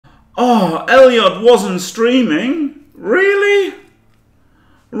Oh, Elyod wasn't streaming? Really?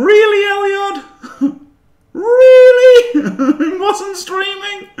 Really, Elyod? Really? He wasn't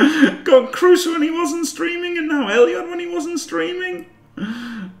streaming? Got Cruz when he wasn't streaming, and now Elyod when he wasn't streaming?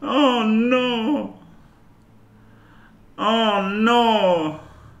 Oh no. Oh no.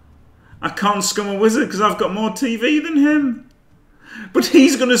 I can't scum a wizard because I've got more TV than him. But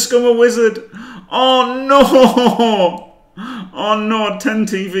he's going to scum a wizard. Oh no. Oh no, 10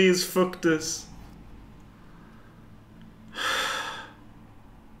 TV has fucked us.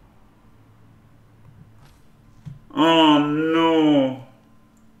 Oh no.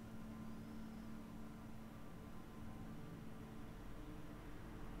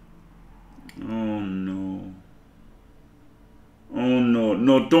 Oh no. Oh no.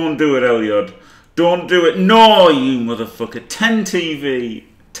 No, don't do it, Elyod. Don't do it. No, you motherfucker. 10 TV.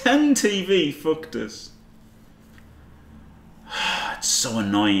 10 TV fucked us. It's so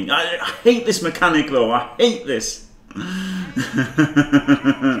annoying. I hate this mechanic though. I hate this.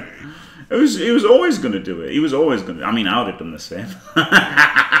 He was always going to do it. He was always going to. I mean, I would have done the same.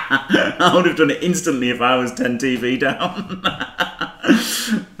 I would have done it instantly if I was 10 TV down.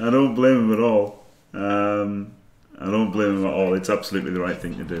 I don't blame him at all. I don't blame him at all. It's absolutely the right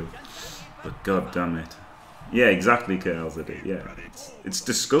thing to do. But god damn it. Yeah, exactly, Kales did it. Yeah, it's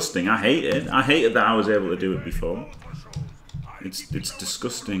disgusting. I hate it. I hated that I was able to do it before. It's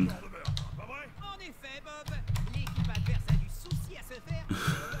disgusting.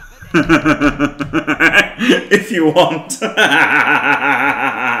 If you want.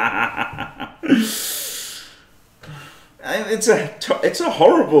 It's a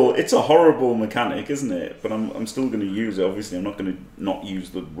horrible mechanic, isn't it? But I'm still going to use it. Obviously, I'm not going to not use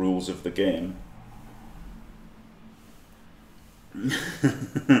the rules of the game.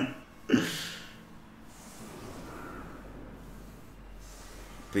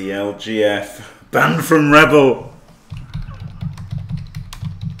 BLGF banned from Rebel.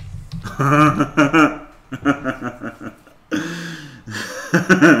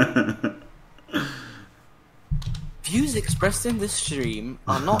 Views expressed in this stream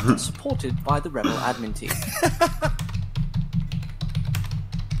are not supported by the Rebel admin team.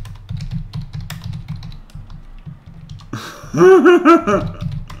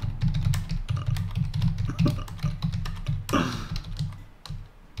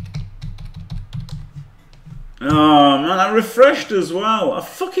 Oh man, I refreshed as well. I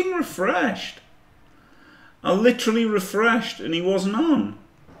fucking refreshed. I literally refreshed and he wasn't on.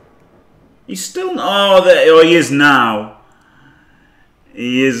 He's still not. Oh, he is now.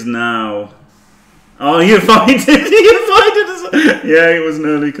 He is now. Oh, he invited. He invited us. Yeah, it was an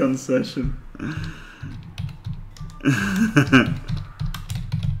early concession.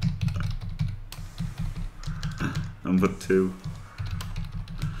 Number 2.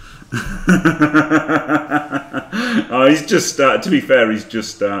 Oh, he's just started. To be fair, he's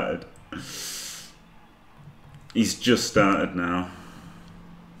just started. He's just started now.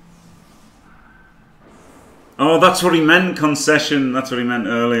 Oh, that's what he meant, concession. That's what he meant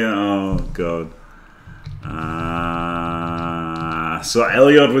earlier. Oh, God. So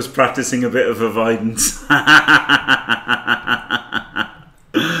Elyod was practicing a bit of avoidance.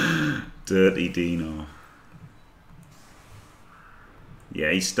 Dirty Dino.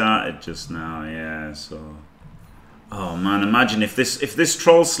 Yeah, he started just now, yeah, so... Oh man, imagine if this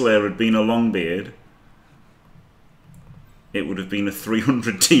Troll Slayer had been a Longbeard, it would have been a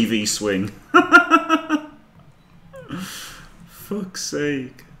 300 TV swing. Fuck's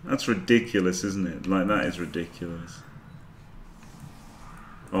sake. That's ridiculous, isn't it? Like, that is ridiculous.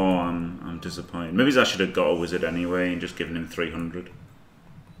 Oh, I'm disappointed. Maybe I should have got a wizard anyway and just given him 300.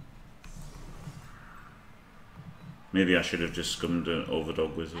 Maybe I should have just scummed an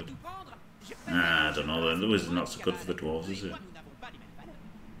Overdog wizard. Nah, I don't know. The wizard's not so good for the dwarves, is it?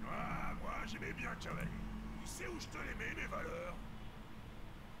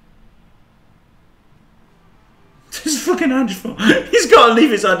 This fucking Adgefor. He's got to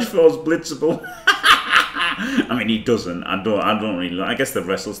leave his Adgefor's blitzable. I mean, he doesn't. I don't really. I guess the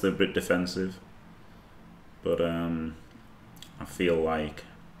wrestles they're a bit defensive, but I feel like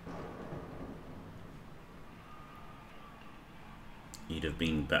he'd have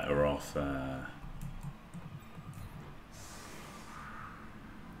been better off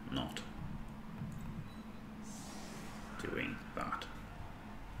not doing that.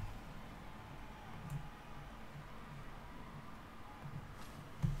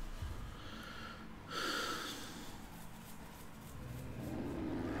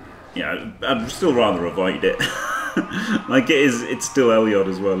 Yeah, I'd still rather avoid it. Like, it's still Elyod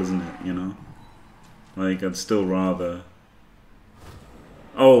as well, isn't it? You know? Like, I'd still rather...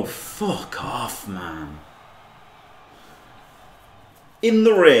 Oh, fuck off, man. In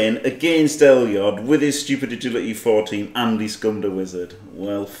the rain, against Elyod, with his stupid agility 4 team, and he scummed a wizard.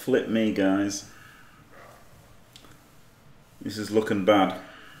 Well, flip me, guys. This is looking bad.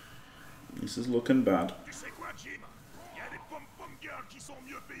 This is looking bad.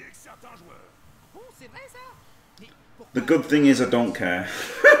 The good thing is I don't care.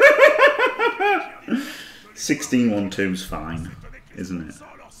 16-1-2's fine, isn't it?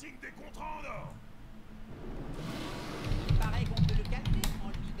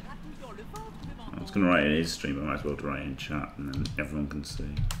 I was going to write it in his stream, but I might as well write it in chat and then everyone can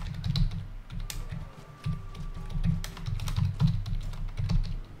see.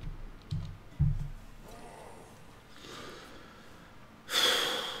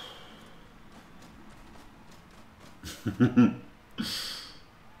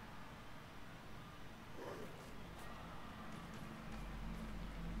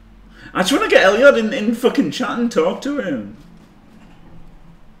 I just want to get Elyod in fucking chat and talk to him.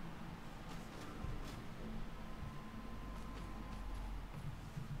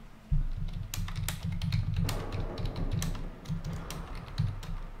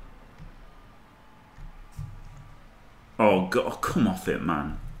 Oh god, come off it,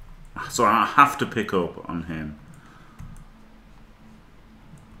 man. So I have to pick up on him.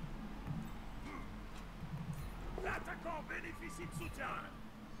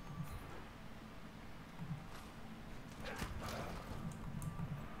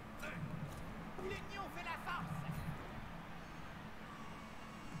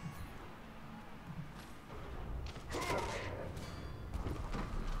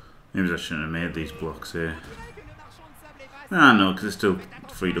 Maybe I shouldn't have made these blocks here. Ah, no, because it's still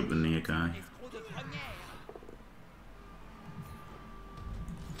freed up the near guy.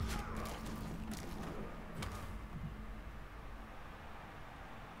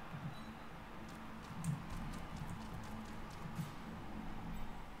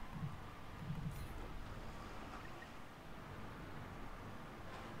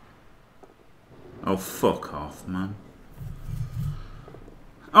 Oh, fuck off, man.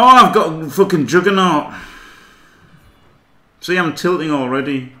 Oh, I've got fucking Juggernaut. See, I'm tilting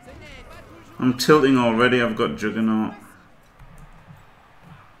already. I'm tilting already. I've got Juggernaut.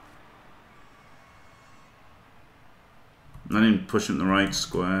 I didn't push it in the right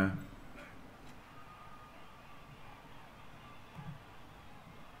square.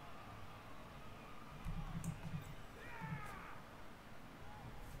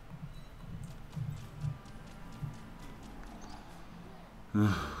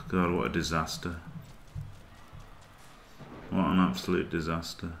 Oh, God, what a disaster. What an absolute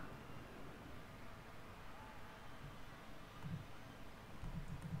disaster.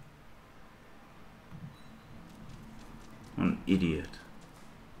 What an idiot.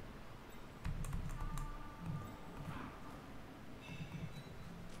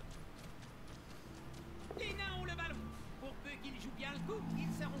 Les nains ont le ballon. Pour peu qu'ils jouent bien le coup,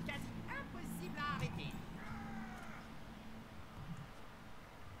 ils seront quasi impossibles à arrêter.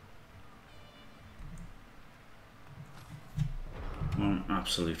 What an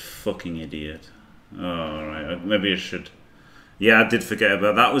absolute fucking idiot. Oh, right. Maybe I should... Yeah, I did forget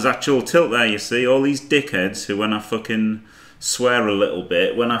about that. Was actual tilt there, you see. All these dickheads who, when I fucking swear a little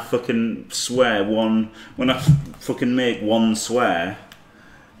bit, when I fucking swear one... When I fucking make one swear,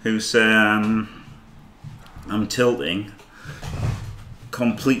 who say I'm tilting,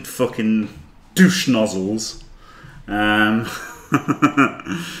 complete fucking douche nozzles. That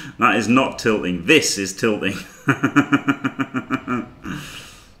is not tilting. This is tilting.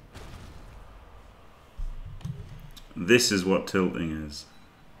 This is what tilting is.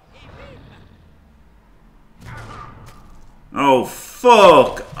 Oh,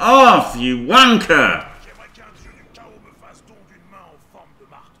 fuck off, you wanker!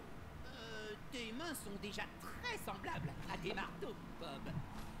 Tes mains sont déjà très semblables à des marteaux, Bob.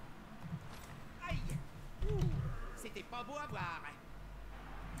 Aïe! Ouh, c'était pas beau à voir.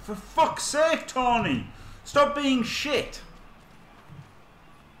 For fuck's sake, Tony! Stop being shit!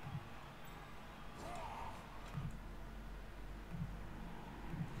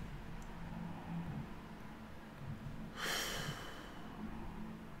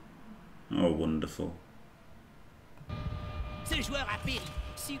 Oh, wonderful. Ce joueur a péri.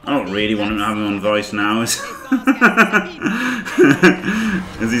 I don't really want him to have him on voice now, as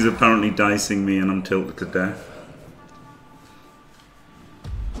he's apparently dicing me and I'm tilted to death.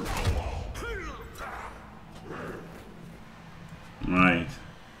 Right.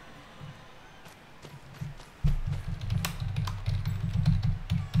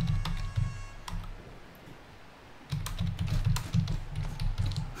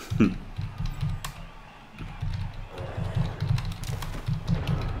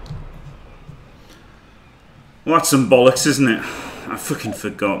 Well, that's some bollocks, isn't it? I fucking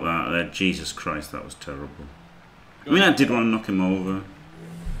forgot that. Jesus Christ, that was terrible. I mean, I did want to knock him over.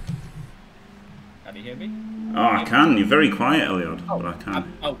 Can you hear me? Oh, I can. You're very quiet, Elyod, but I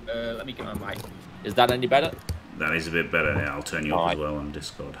can. Let me get my mic. Is that any better? That is a bit better. Yeah, I'll turn you up as well on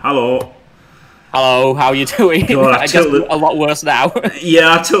Discord. Hello. Hello, how are you doing? God, I guess a lot worse now.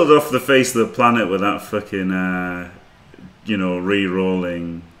 Yeah, I tilted off the face of the planet with that fucking, you know,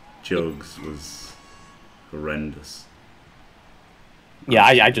 re-rolling jugs was horrendous. Yeah,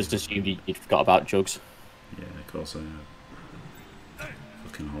 I just assumed you forgot about jugs. Yeah, of course I have.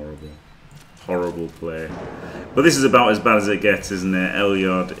 Fucking horrible. Horrible play. But this is about as bad as it gets, isn't it?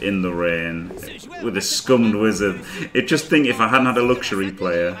 Elyod in the rain with a scummed wizard. Just think, if I hadn't had a luxury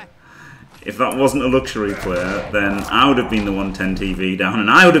player, if that wasn't a luxury player, then I would have been the 110 TV down, and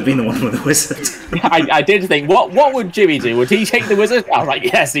I would have been the one with the wizard. I did think, what would Jimmy do? Would he take the wizard? I was like,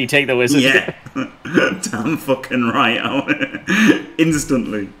 yes, he'd take the wizard. Yeah. Damn fucking right.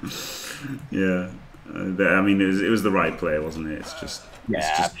 Instantly. Yeah. I mean, it was the right play, wasn't it? It's just...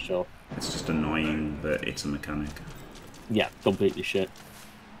 Yeah, for sure. It's just annoying that it's a mechanic. Yeah, completely shit.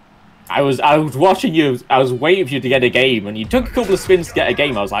 I was watching you. I was waiting for you to get a game, and you took a couple of spins to get a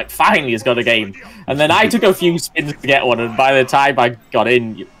game. I was like, finally, he's got a game. And then I took a few spins to get one, and by the time I got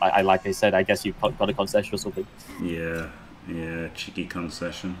in, like I said, I guess you got a concession or something. Yeah, cheeky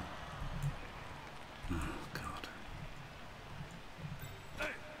concession. Oh God.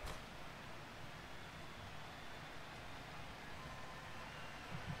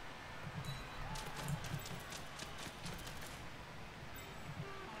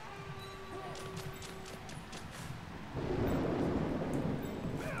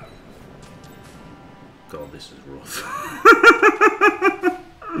 God, this is rough.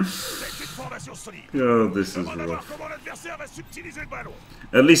 God, this is rough.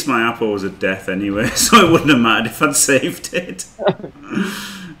 At least my apple was a death anyway, so it wouldn't have mattered if I'd saved it.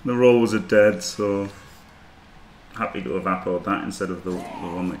 The roll was a dead, so happy to have appled that instead of the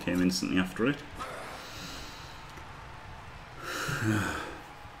one that came instantly after it.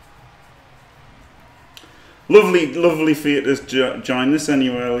 Lovely for you to join this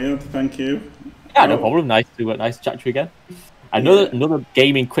anyway, Elyod. Thank you. Yeah, no problem. Nice to chat to you again. Another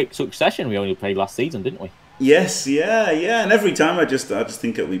game in quick succession. We only played last season, didn't we? Yes, yeah. And every time I just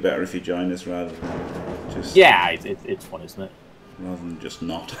think it'll be better if you join us rather than just... Yeah, it's fun, isn't it? Rather than just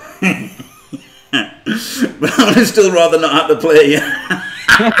not. But I would still rather not have to play you.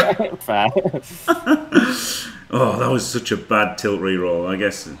 Fair. Oh, that was such a bad tilt reroll. I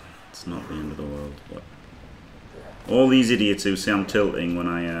guess it's not the end of the world. But all these idiots who say I'm tilting when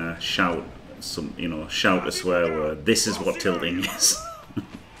I shout a swear word. This is what tilting is.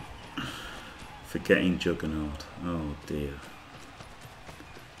 Forgetting Juggernaut. Oh dear.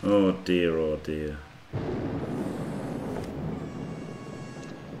 Oh dear, oh dear.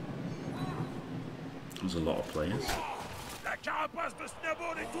 There's a lot of players.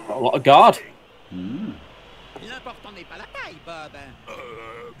 A lot of guard.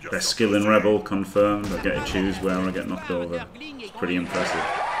 Best skill in Rebel confirmed. I get to choose where I get knocked over. It's pretty impressive.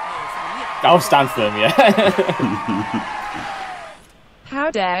 I'll stand firm, yeah.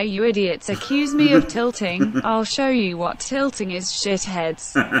 How dare you idiots accuse me of tilting? I'll show you what tilting is,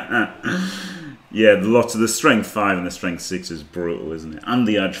 shitheads. Yeah, lots of the strength 5 and the strength 6 is brutal, isn't it? And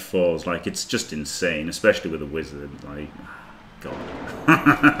the edge 4s, like, it's just insane, especially with a wizard. Like, God.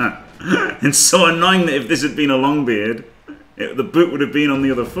 It's so annoying that if this had been a Longbeard, the boot would have been on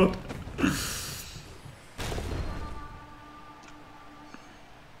the other foot.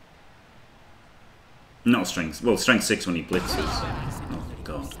 Not strength. Well, strength 6 when he blitzes. Oh,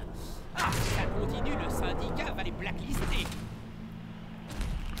 God.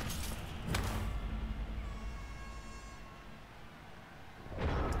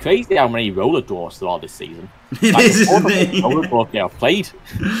 Crazy how many roller dwarfs there are this season. It is, isn't it? Roller dwarf I've played.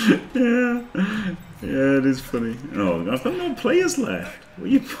 Yeah, it is funny. Oh, I've got no players left. What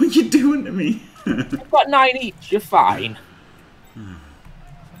are you doing to me? I've got 9 each. You're fine.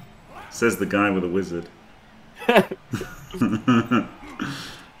 Says the guy with a wizard. And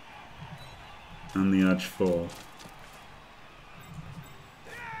the edge 4.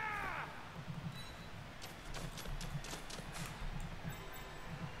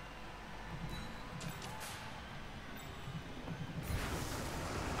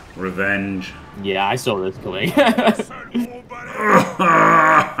 Revenge. Yeah, I saw this coming.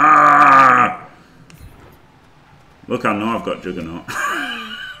 Look, I know I've got Juggernaut.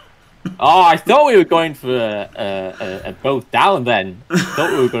 Oh, I thought we were going for a both down then.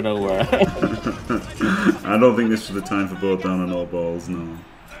 Thought we were going to... I don't think this was the time for both down and all balls, no.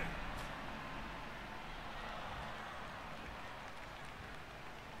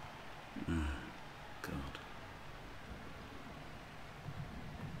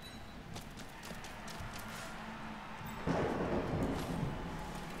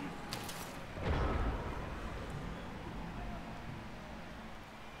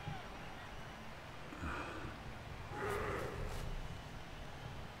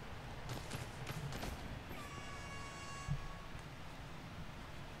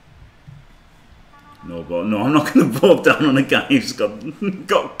 No, but no, I'm not going to vote down on a guy who's got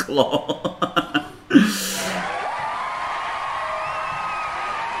claw.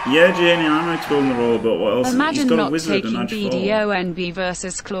 Yeah, Janie, I'm exploring the role, but what else? Imagine He's got not a wizard taking and edge 4. BDONB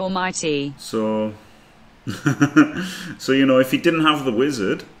versus Claw Mighty. So, so you know, if he didn't have the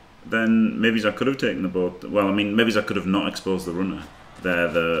wizard, then maybe I could have taken the boat. Well, I mean, maybe I could have not exposed the runner,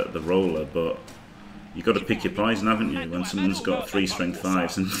 the roller, but. You got to pick your poison, haven't you? When someone's got 3 strength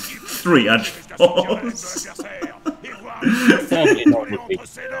 5s and 3 edge 4s.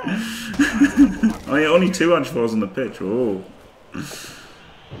 Oh yeah, only 2 edge 4s on the pitch. Oh,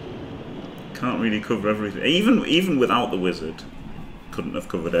 can't really cover everything. Even without the wizard, couldn't have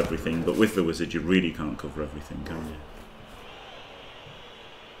covered everything. But with the wizard, you really can't cover everything, can you?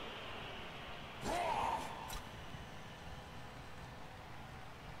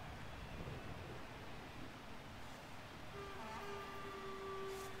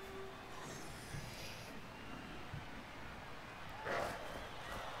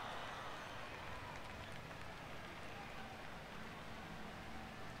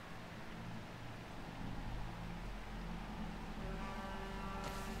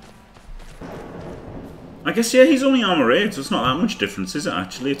 I guess, yeah, he's only armor 8, so it's not that much difference, is it,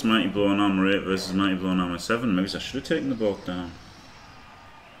 actually? It's Mighty Blow on armor 8 versus Mighty Blow on armor 7. Maybe I should have taken the boat down.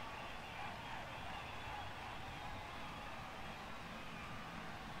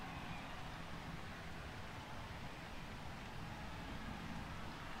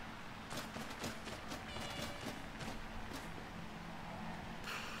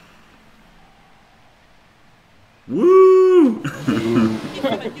 Woo!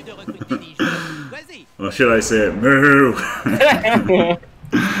 Or should I say it? Moo!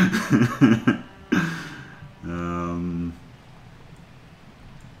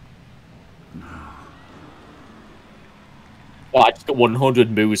 Well, I just got 100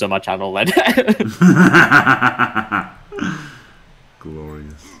 moves on my channel then.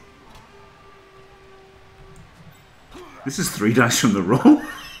 Glorious. This is 3 dice from the roll.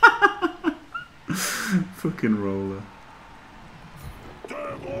 Fucking roller.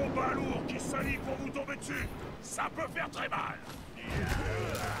 Ça peut faire très mal.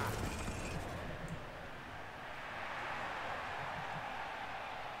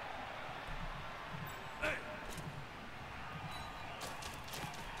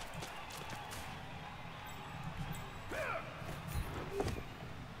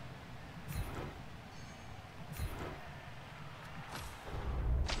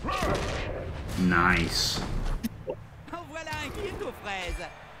 Nice. En voilà un qui est aux fraises.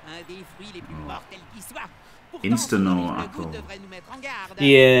 Un des fruits les plus mortels qui soient. Instant apple.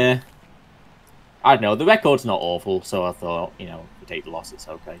 Yeah. I don't know, the record's not awful, so I thought, you know, we take the loss, it's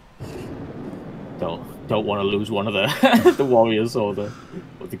okay. Don't want to lose one of the the warriors or the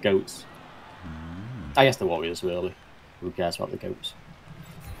goats. I guess the warriors, really. Who cares about the goats?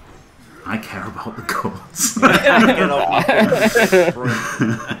 I care about the goats. Get off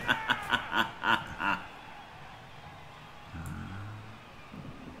my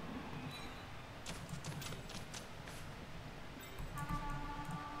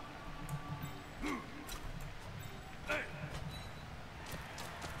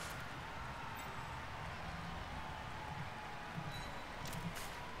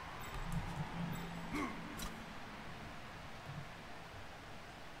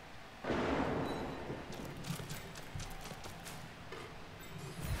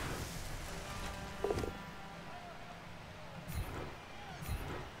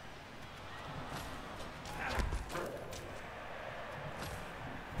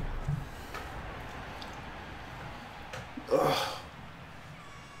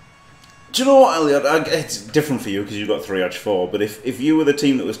Do you know what, Elyod? It's different for you because you've got 3 edge 4. But if you were the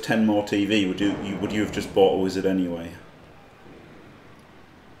team that was 10 more TV, would you have just bought a wizard anyway?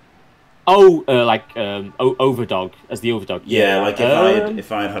 Oh, Overdog as the Overdog. Yeah, like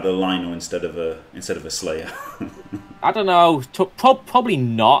if I had a Lino instead of a Slayer. I don't know. Probably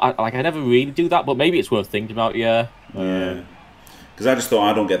not. I never really do that, but maybe it's worth thinking about. Yeah. Yeah. Because I just thought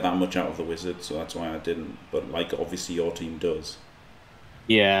I don't get that much out of the wizard, so that's why I didn't. But like, obviously your team does.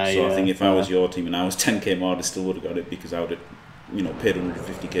 Yeah, so I think if I was your team and I was 10k more, I still would have got it because I would have, you know, paid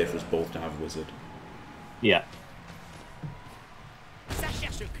 150k for us both to have wizard. Yeah.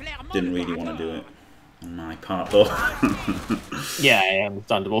 Didn't really want to do it on my part though. Yeah,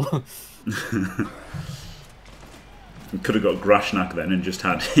 understandable. Could have got Grashnak then and just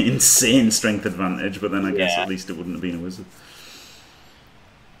had insane strength advantage, but then I guess at least it wouldn't have been a wizard.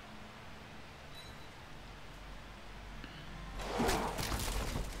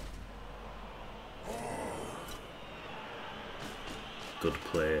 Good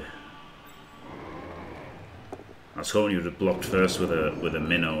play. I was hoping you would have blocked first with a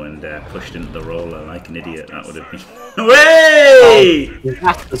minnow and pushed into the roller like an idiot. That would have been. Way!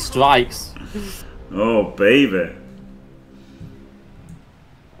 That's the strikes. Oh baby.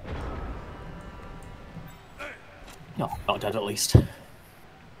 No, not dead at least.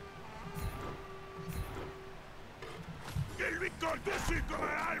 Il lui colle dessus comme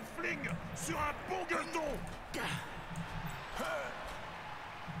un halfling sur un bon gueuleton.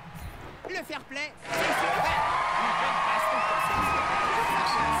 Le fair play, c'est super. Une bonne baston comme ça.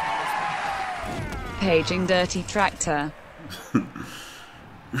 Paging dirty tractor.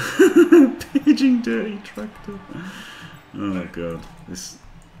 Paging dirty tractor. Oh god, this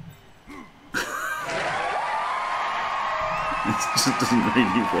just doesn't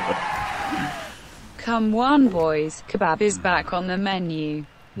really work. Come on, boys. Kebab is back on the menu.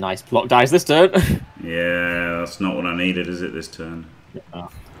 Nice block dice this turn. Yeah, that's not what I needed, is it, this turn? Yeah.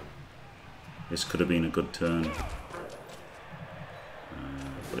 This could have been a good turn.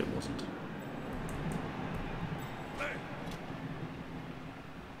 But it wasn't.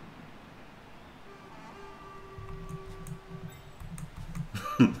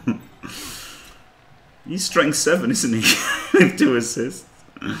 He's strength 7, isn't he? With 2 assists.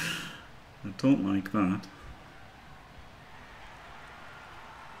 I don't like that.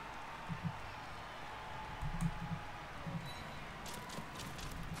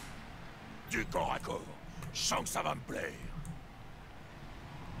 Du corps à corps. Je sens que ça va me plaire.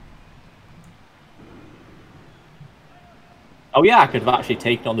 Oh yeah, I could have actually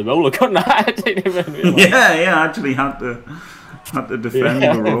taken on the roller, couldn't I? I didn't even realize. Yeah, I actually had to defend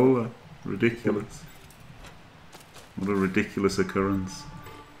the roller. Ridiculous. What a ridiculous occurrence.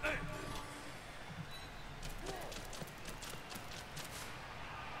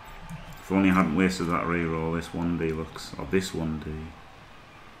 If only I hadn't wasted that reroll, this 1D looks, or this 1D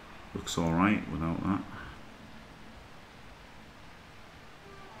looks alright without that.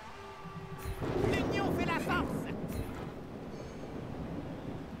 L'union fait la force.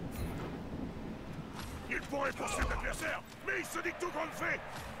 Il pourrait poursuivre l'adversaire, mais il se dit que tout qu'on le fait,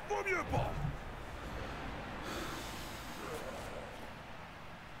 vaut mieux pas.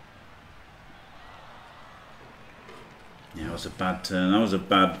 Yeah, it was a bad turn. That was a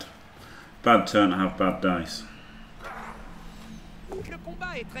bad turn to have bad dice. Le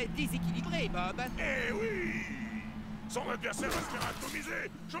combat est très déséquilibré, Bob. Eh oui! Son adversaire va se faire atomiser.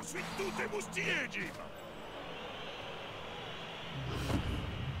 J'en suis tout émoustillé, Jim.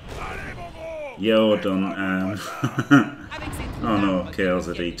 Allez, mon gros! Yo, done. Oh no,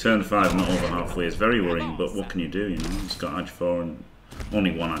 KLZD. Turn 5 not over halfway is very worrying, but what can you do, you know? He's got Edge 4 and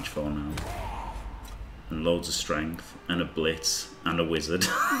only 1 Edge 4 now. And loads of strength, and a blitz, and a wizard.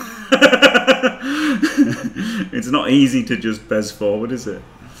 It's not easy to just bez forward, is it?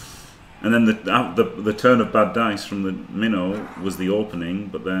 And then the turn of bad dice from the minnow was the opening,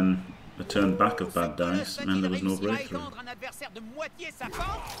 but then a turn back of bad dice, and there was no breakthrough.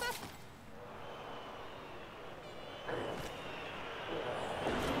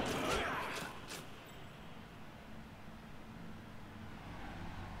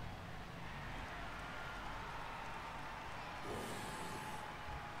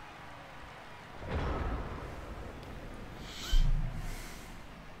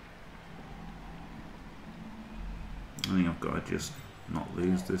 I think I've got to just not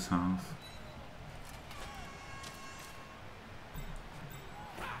lose this half.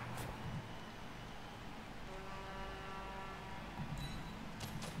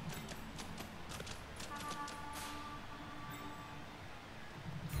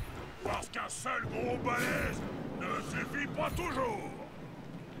 Parce qu'un seul gros balèze ne suffit pas toujours.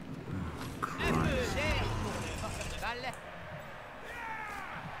 Un peu d'air pour le porteur de balle.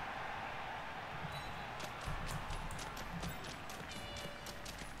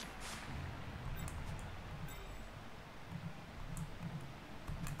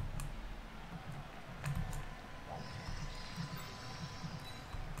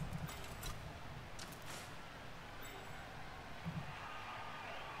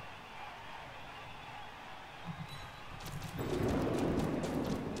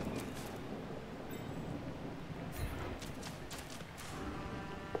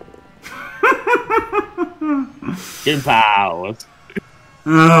 Game powers.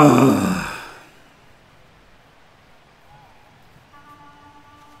 Le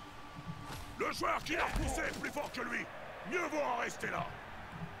joueur qui l'a poussé est plus fort que lui. Mieux vaut en rester là.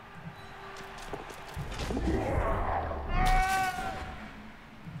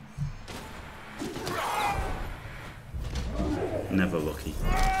 Never lucky.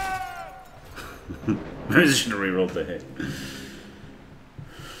 Maybe I should have rerolled the hit.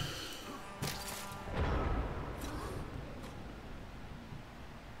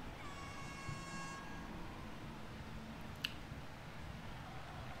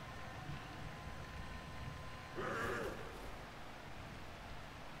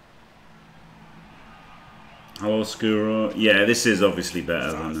 Hello, Skuro. Yeah, this is obviously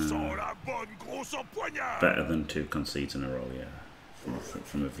better than 2 conceits in a row. Yeah,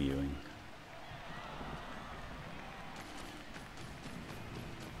 from a viewing.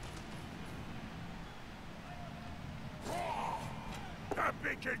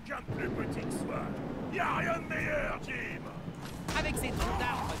 Taper quelqu'un de plus petit que soi. Y a rien de meilleur, Jim. Avec ces troncs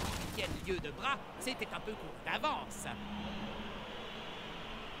d'arbres qui tiennent lieu de bras, c'était un peu court d'avance.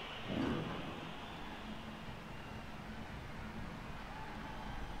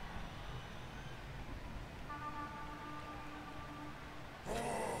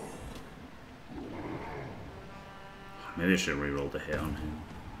 Maybe I should have rerolled the hit on him.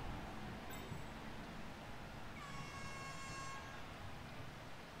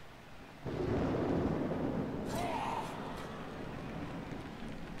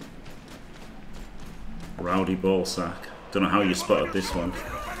 Rowdy ballsack. Don't know how you spotted this one.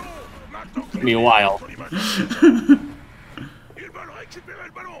 Took me a while. Ils veulent récupérer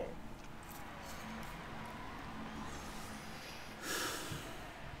le ballon.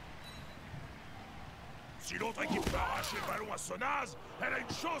 Si l'autre équipe peut arracher le ballon à son naze, elle a une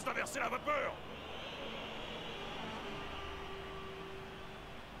chance d'inverser la vapeur.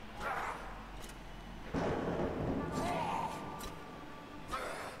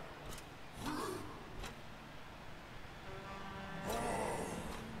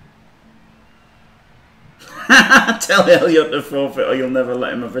 Tell Elyod to forfeit or you'll never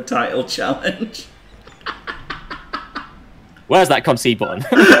let him have a title challenge. Where's that concede button?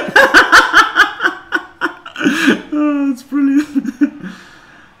 Oh, that's brilliant.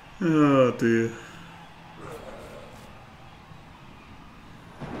 Oh dear.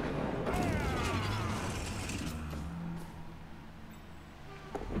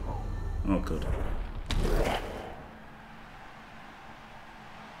 Oh good.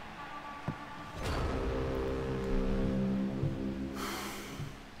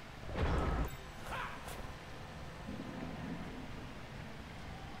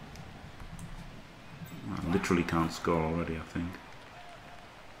 I literally can't score already, I think.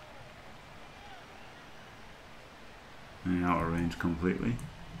 Out of range completely.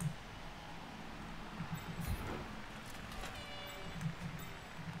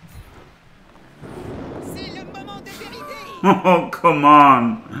 C'est le moment de vérité. Oh, come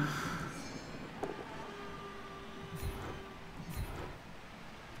on!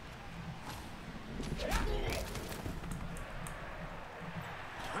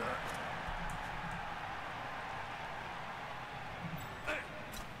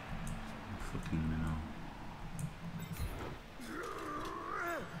 Fucking minnow.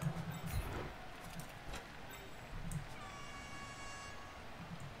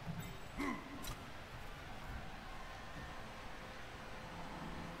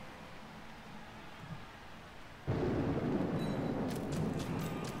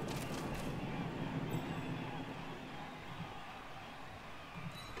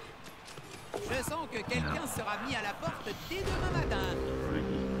 Je sens que quelqu'un sera mis à la porte dès demain matin.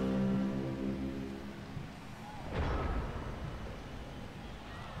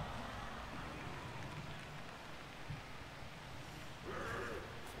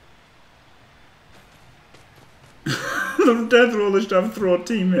 The death roller should have throw a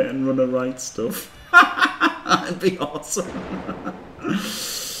teammate and run a right stuff. That'd be awesome.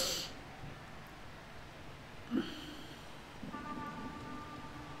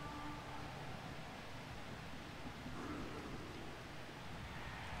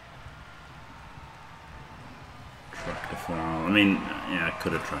 Track the foul. I mean, yeah, I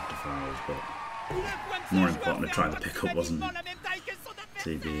could have tracked the fouls, but more important to try the pickup, wasn't it?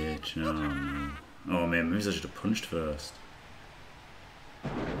 TBH, oh no. Oh man, maybe I should have punched first. To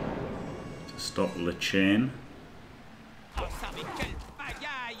stop the chain.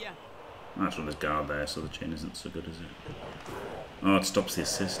 That's with the guard there, so the chain isn't so good, is it? Oh, it stops the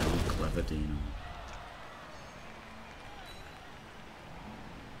assist. Oh, clever Dino.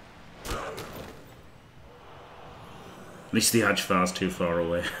 At least the Ajfar's too far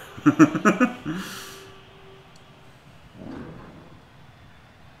away.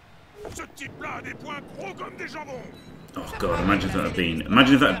 Ce type-là a des poings gros comme des jambons. Oh god, imagine if that had been.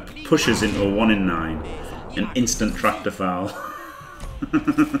 Imagine if that pushes into a 1 in 9. An instant tractor foul.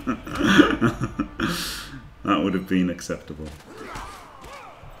 That would have been acceptable.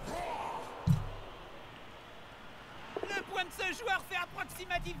 Le poing de ce joueur fait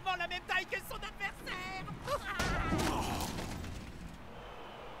approximativement la même taille que son adversaire.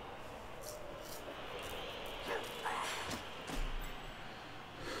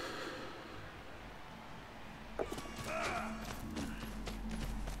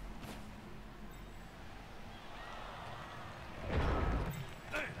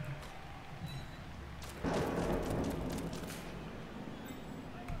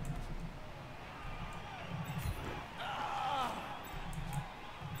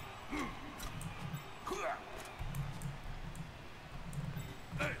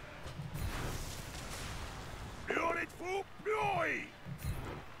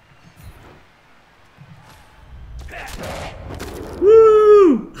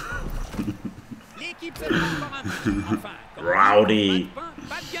 Woo! L'équipe se prend encore un peu. Enfin, comme Rowdy.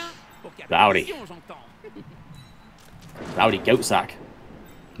 pas de gain pour Rowdy. captation, j'entends. Rowdy goat sack.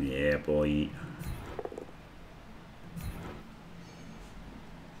 Yeah, boy.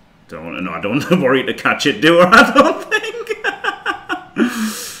 I don't want to worry to catch it, do I? I don't think.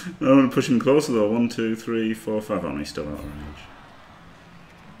 I want to push him closer though. 1, 2, 3, 4, 5. Oh, he's still out of range.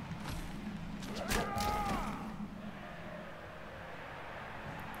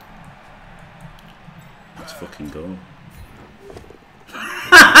 Let's fucking go.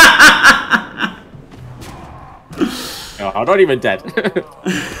 Oh, I'm not even dead.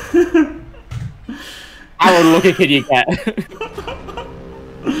 How unlucky can you get?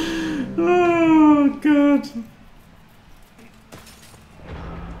 Oh god.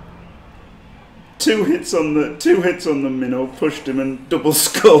 2 hits on the minnow, pushed him and double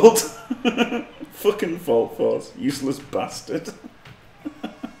skulled. Fucking fault force, useless bastard.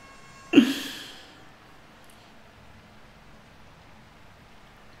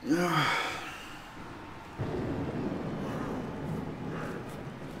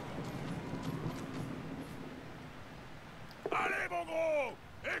 Allez, mon gros,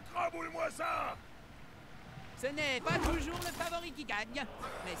 écraboule-moi ça. Ce n'est pas toujours le favori qui gagne,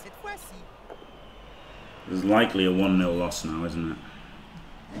 mais cette fois-ci. There's likely a 1-0 loss now, isn't it?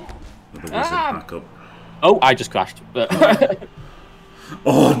 With the wizard back up. Oh, I just crashed.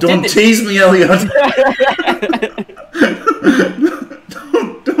 Oh, don't tease me, Elyod!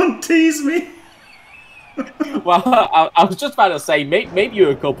 don't tease me! Well, I was just about to say, maybe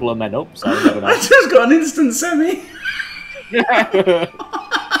you're a couple of men up, so you never know. I just got an instant semi!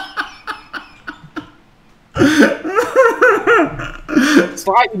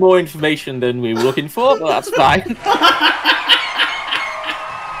 Slightly more information than we were looking for, but that's fine.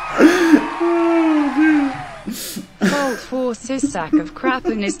 Bolt Force's sack of crap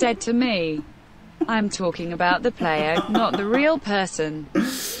and is dead to me. I'm talking about the player, not the real person.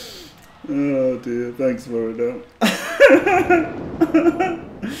 Oh dear, thanks for it out.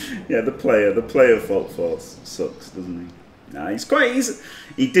 Yeah, the player fault force sucks, doesn't he? Nah,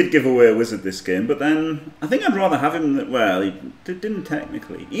 he did give away a wizard this game, but then I think I'd rather have him. Well, he didn't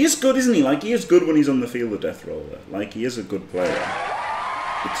technically. He is good, isn't he? Like, he is good when he's on the field of death roller. Like, he is a good player.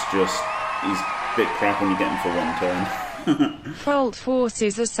 It's just he's a bit crap when you get him for 1 turn. Bolt Force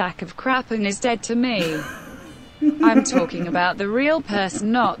is a sack of crap and is dead to me. I'm talking about the real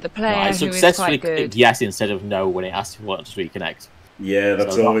person, not the player I who is successfully quite good. clicked yes instead of no when it asked if you wanted to reconnect. Yeah,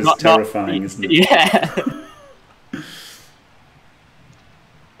 that's So always terrifying, isn't it? Yeah.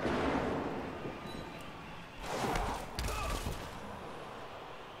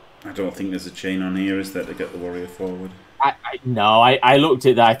 I don't think there's a chain on here, is there, to get the warrior forward? I looked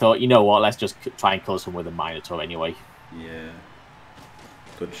at that. I thought, you know what? Let's just try and kill someone with a Minotaur anyway. Yeah.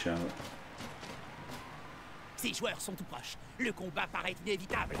 Good shout. Ces joueurs sont tout proches. Le combat paraît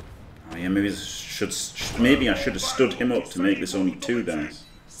inévitable. Oh yeah, maybe I should have stood him up to make this only 2 dice.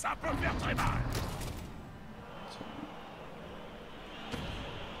 Ça peut faire très mal.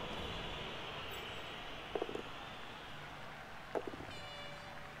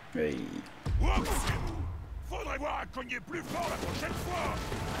 Hey. Oups, faudrait voir à cogner plus fort la prochaine fois.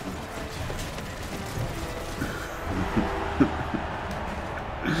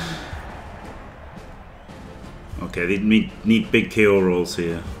 Okay, they need big KO rolls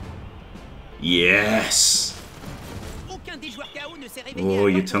here. Yes! Aucun des joueurs KO ne s'est réveillé. Oh,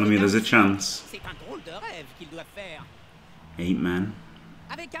 you're telling me there's a chance? C'est un drôle de rêve qu'ils doivent faire. 8 man.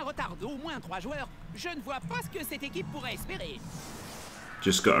 Avec un retard d'au moins 3 joueurs, je ne vois pas ce que cette équipe pourrait espérer.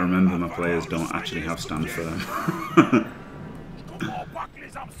 Just got to remember my players don't actually have stand firm.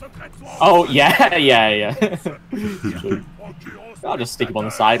 Oh, yeah. I'll just stick him on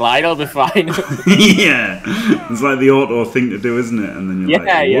the sideline, I'll be fine. Yeah, it's like the auto thing to do, isn't it? And then you're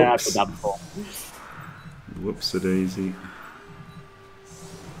like, yeah, I've whoops. done that before. Whoops-a-daisy.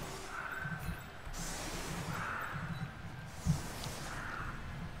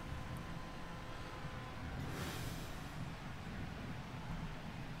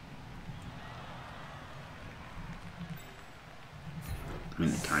 I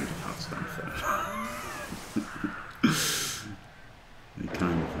mean, they kind of have stand firm. They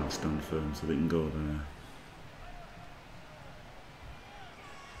kind of have stand firm, so they can go there.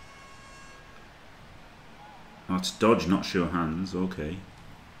 Oh, it's dodge, not show hands. Okay.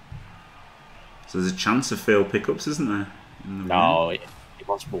 So there's a chance of failed pickups, isn't there? No, it's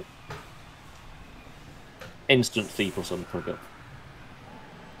impossible. Instant C++ on pickup.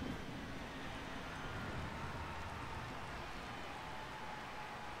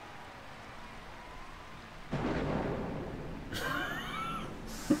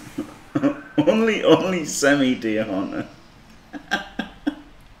 only semi-Diana.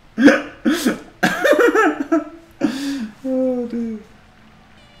 Oh dear.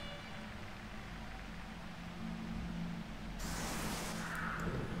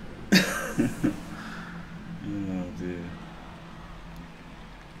 Oh dear.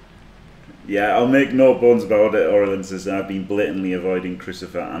 Yeah, I'll make no bones about it, Orlin says I've been blatantly avoiding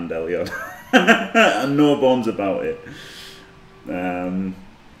Christopher and Elyod. No bones about it.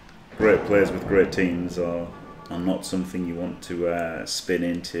 Great players with great teams are not something you want to spin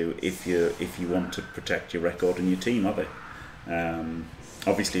into if you want to protect your record and your team, are they?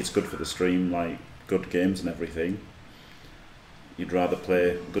 Obviously, it's good for the stream, like good games and everything. You'd rather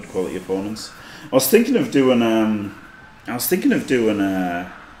play good quality opponents. I was thinking of doing a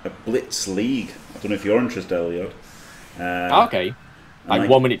Blitz League. I don't know if you're interested, Elyod. Okay, like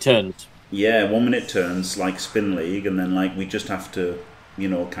 1 minute turns. Yeah, 1 minute turns, like Spin League, and then like we just have to, you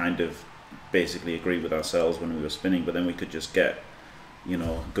know, kind of basically agree with ourselves when we were spinning, but then we could just get, you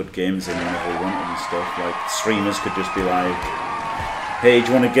know, good games in whenever we wanted and stuff. Like streamers could just be like, hey, do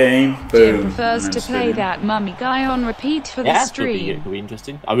you want a game? Boom. Jim prefers to play that mummy guy on repeat for the stream. It could be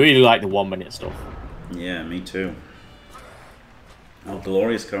interesting. I really like the 1 minute stuff. Yeah, me too. Oh,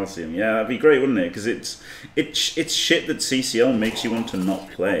 Glorious Calcium. Yeah, that'd be great, wouldn't it? Because it's shit that CCL makes you want to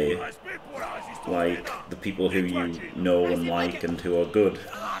not play. Like the people who you know and like and who are good.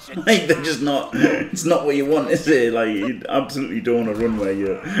 Like they're just not. It's not what you want, is it? Like you absolutely don't want to run where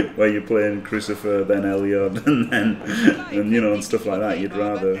you're playing Crucifer, then Elyod, and you know, and stuff like that. You'd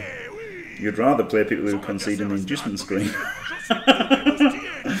rather play people who concede an inducement screen.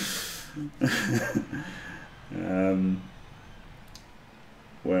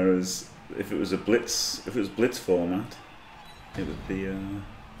 Whereas if it was blitz format, it would be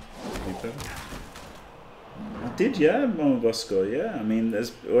better. I did, yeah, Mama Bosco, yeah. I mean,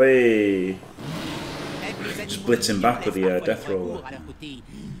 there's just blitzing back with the death roller. I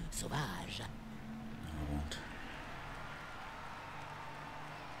won't.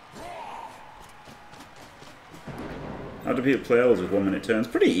 How do people play elves with 1 minute turns?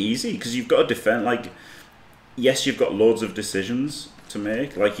 Pretty easy, because you've got to defend. Like, yes, you've got loads of decisions to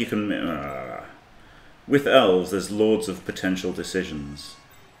make. Like you can with elves, there's loads of potential decisions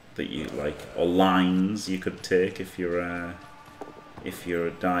that you like, or lines you could take if you're a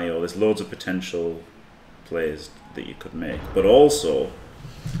Dio. There's loads of potential plays that you could make, but also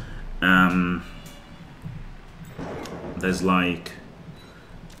there's like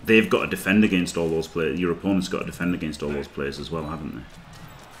they've got to defend against all those players. Your opponent's got to defend against all those players as well, haven't they?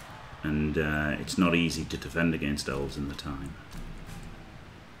 And it's not easy to defend against elves in the time.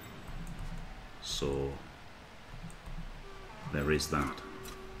 So there is that.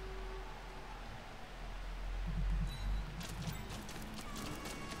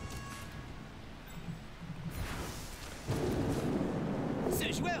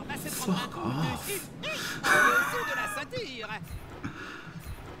 Fuck off.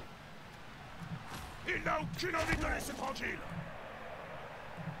 Il n'a aucune envie de laisser tranquille.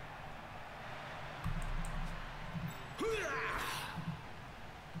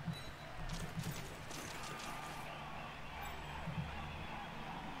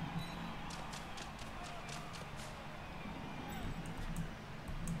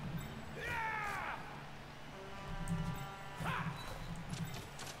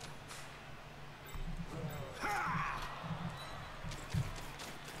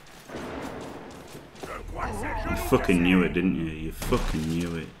 You fucking knew it, didn't you? You fucking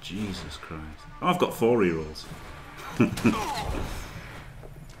knew it. Jesus Christ. Oh, I've got 4 rerolls.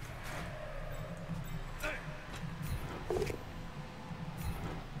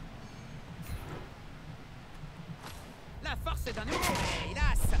 La force d'un homme,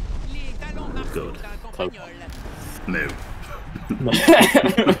 hélas, les talons marchent Good. d'un campagnol. No.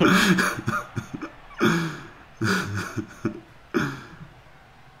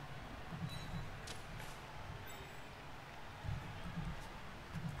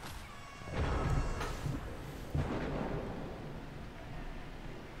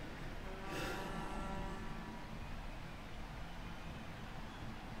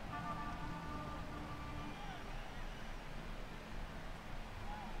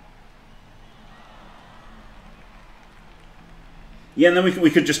 Yeah, and then we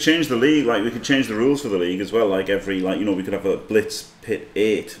could just change the league. Like, we could change the rules for the league as well. Like, every, like, you know, we could have a Blitz Pit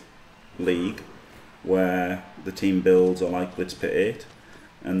 8 league where the team builds are like Blitz Pit 8.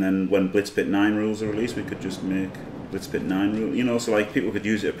 And then when Blitz Pit 9 rules are released, we could just make Blitz Pit 9 rules. You know, so like people could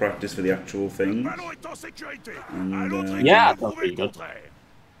use it to practice for the actual thing. And, yeah, that's pretty good.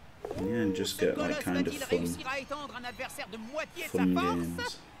 Yeah, and just get like kind of fun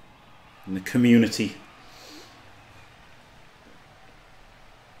games in the community.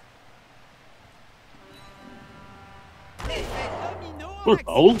 Good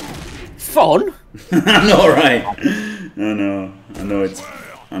goal. Fun. I know, right? I know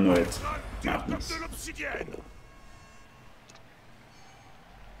it's madness.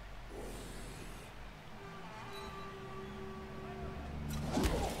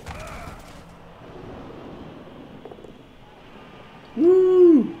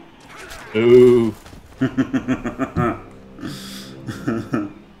 Woo! Ooh.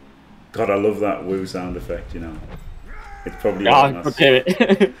 God, I love that woo sound effect, you know. It's probably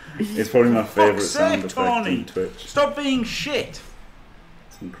it's probably my favourite sound effect in Twitch. Stop being shit!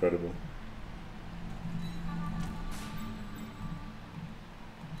 It's incredible.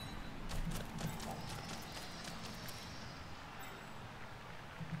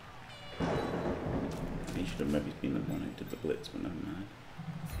 He should have maybe been the one who did the blitz, but never mind.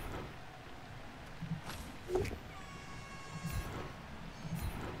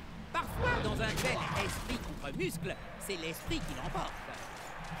 Parfois, dans un duel esprit contre muscle, c'est l'esprit qui l'emporte.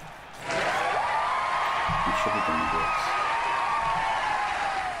 He should have done the blitz.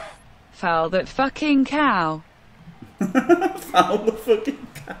 Foul that fucking cow. Foul the fucking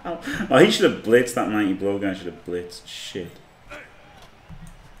cow. Oh, he should have blitzed. That mighty blow guy should have blitzed. Shit.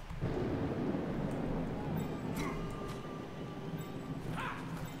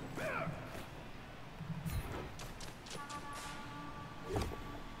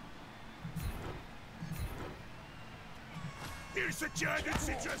 Il se tient d'une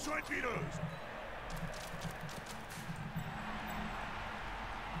situation épineuse.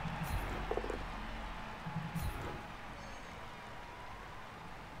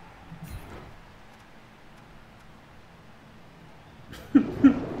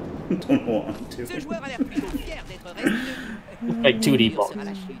 Don't know what I'm doing. Ce joueur a l'air plutôt fier d'être resté debout. Like 2D box. Sera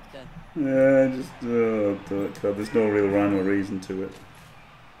la chute. Yeah, just God, there's no real rhyme or reason to it.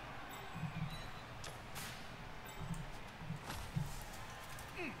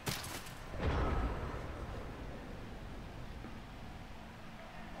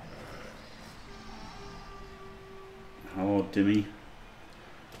 Oh, Dimmy.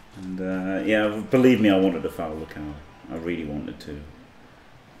 And yeah, believe me, I wanted to foul the cow. I really wanted to.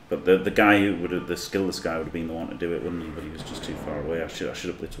 But the guy who would have, the skillless guy would have been the one to do it, wouldn't he? But he was just too far away. I should have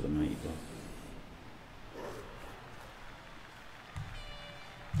blitzed with a mighty blow.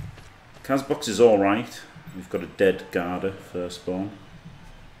 Casbox is alright. We've got a dead Garda, firstborn.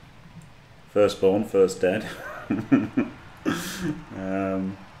 Firstborn, first dead.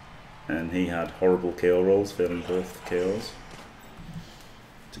 And he had horrible KO rolls, failing both KOs.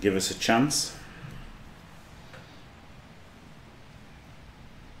 To give us a chance.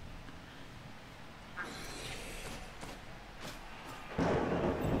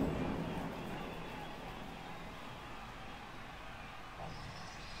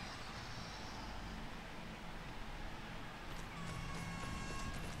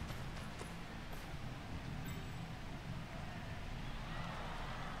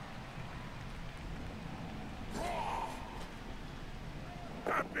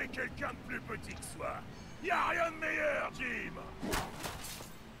 Taper quelqu'un de plus petit que soi. Y a rien de meilleur, Jim.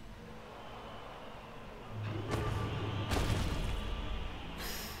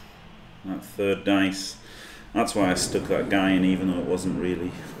 That third dice. That's why I stuck that guy in, even though it wasn't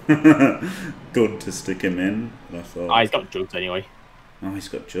really good to stick him in. But I thought, He's got drugs anyway. Oh, he's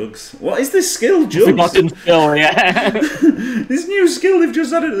got jugs. What is this skill, jugs? Forgotten skill, yeah. This new skill they've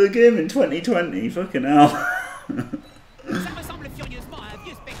just added to the game in 2020. Fucking hell. Ça ressemble furieusement à un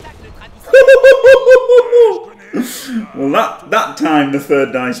vieux spectacle traditionnel. Well, that time the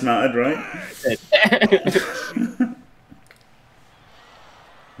third dice mattered, right?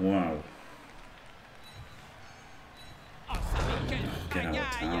 Wow. Oh, ça fait quelle Get out of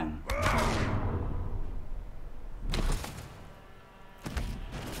pagaille. town.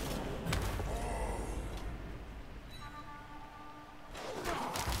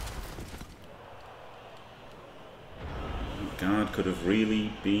 Guard could have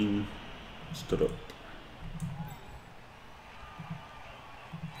really been stood up.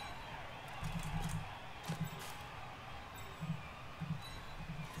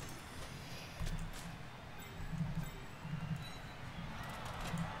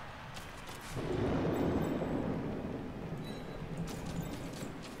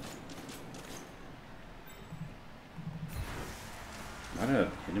 I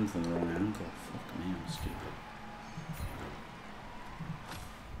hit him from the wrong angle. Fuck me, I'm stupid.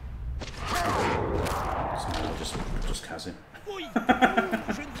 Just Kaz him. Oui.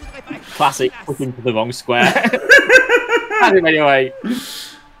 Je ne voudrais pas. Classic, put him to the wrong square. Had him anyway.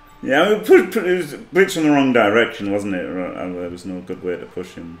 Yeah, it was blitzed in the wrong direction, wasn't it? There was no good way to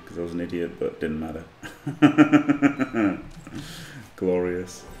push him because I was an idiot, but it didn't matter.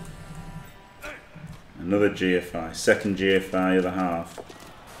 Glorious. Another GFI, second GFI of the half.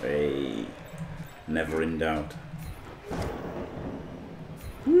 Hey, never in doubt.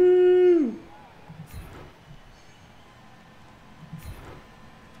 Woo!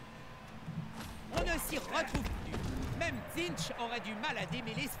 On ne s'y retrouve plus. Même Zinch aurait du mal à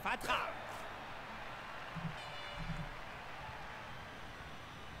démêler ce fatras.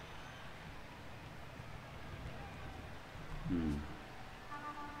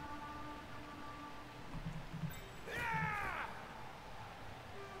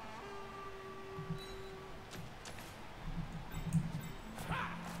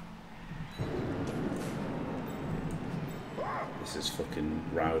 This is fucking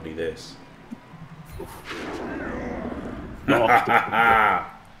rowdy, this. Ouh,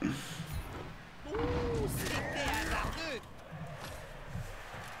 c'était hasardeux.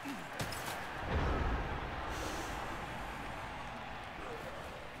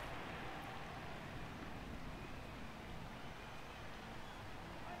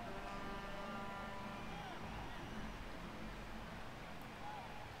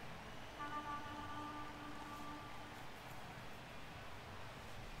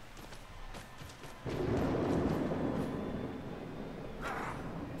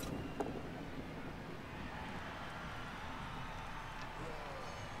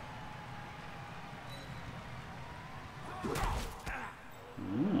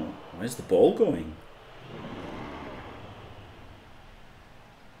 Where's the ball going?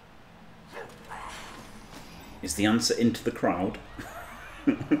 Is the answer into the crowd?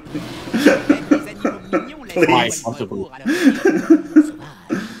 Les animaux mignons laissent Please. le retour à leur sauvage.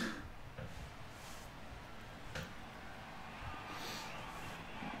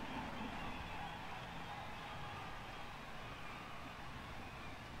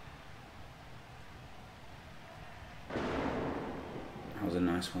 That was a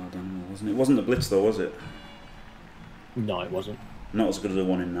nice wild animal, wasn't it? It wasn't the blitz though, was it? No, it wasn't. Not as good as a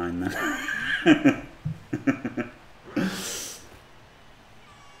 1 in 9 then.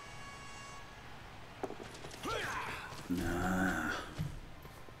 Nah.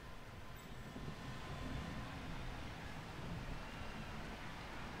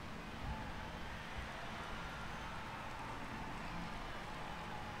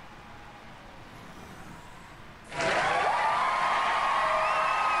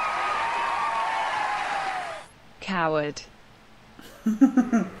 Coward.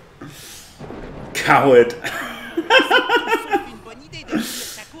 Coward. Une bonne idée de finir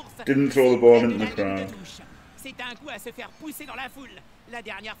sa course. Didn't throw the ball C'est into the de la crowd. touche. C'est un coup à se faire pousser dans la foule. La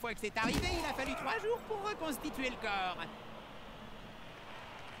dernière fois que c'est arrivé, il a fallu 3 jours pour reconstituer le corps.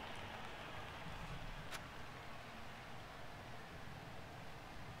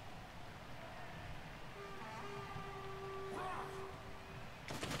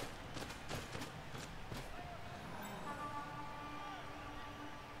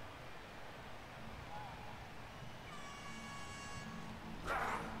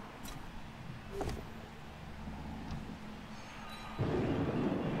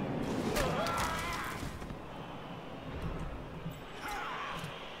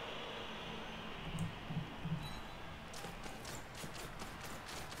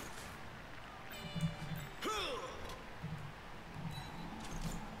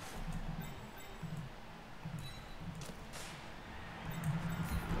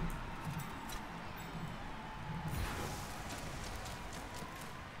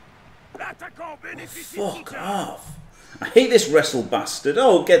 clan bénéficie de Fuck soutien. off. I hate this wrestle bastard.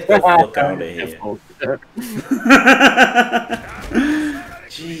 Oh, get the fuck out of here.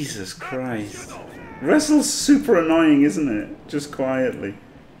 Jesus Christ. Wrestle's super annoying, isn't it? Just quietly.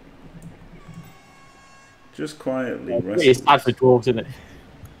 Just quietly. It's bad for dwarves, isn't it?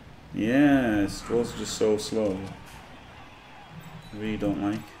 Yeah, dwarves are just so slow. Really don't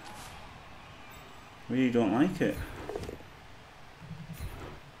like. Really don't like it.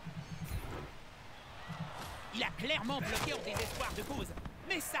 Il a clairement bloqué en désespoir de cause.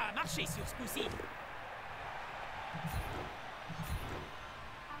 Mais ça a marché sur ce coup-ci.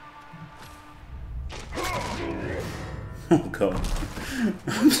 Oh god.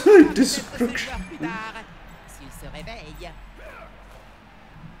 Absolute destruction. Plus tard, s'il se réveille.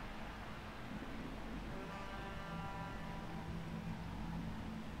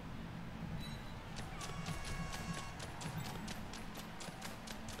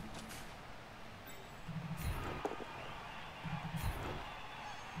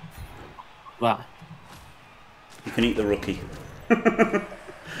 Wow. You can eat the rookie.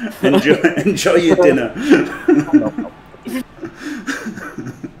 enjoy your dinner.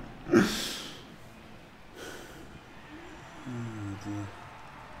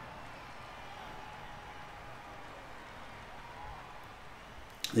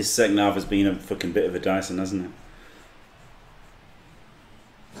 This second half has been a fucking bit of a Dyson, hasn't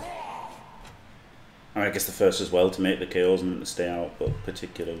it? I guess the first as well to make the KOs and to stay out, but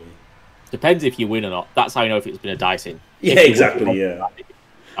particularly. Depends if you win or not. That's how you know if it's been a dicing. Yeah, exactly, yeah.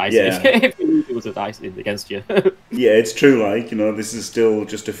 Yeah. If you lose, it was a dicing against you. Yeah, it's true, like, you know, this is still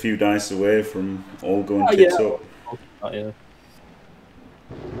just a few dice away from all going tits up. Yeah.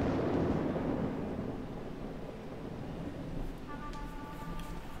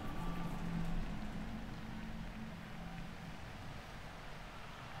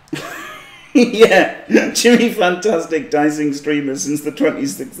 Yeah, Jimmy Fantastic dicing streamer since the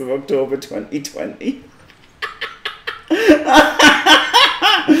 26th of October 2020.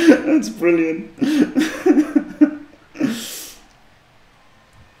 That's brilliant.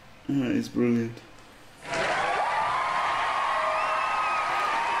 That is brilliant.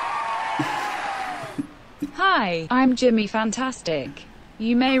 Hi, I'm Jimmy Fantastic.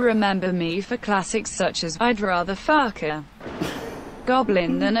 You may remember me for classics such as I'd rather fuck a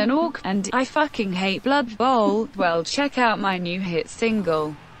goblin than an orc, and I fucking hate Blood Bowl. Well, check out my new hit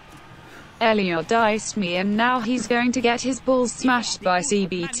single. Elyod diced me and now he's going to get his balls smashed by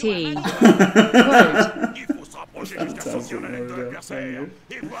CBT. Quote. Il faut se rapprocher jusqu'à sentir la laine de l'adversaire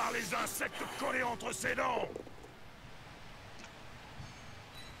et voir les insectes collés entre ses dents.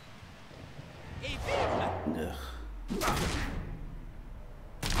 Et bim!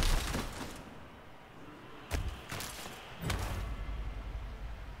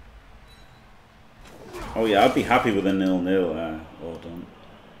 Oh yeah, I'd be happy with a 0-0 or don't.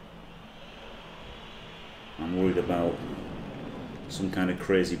 I'm worried about some kind of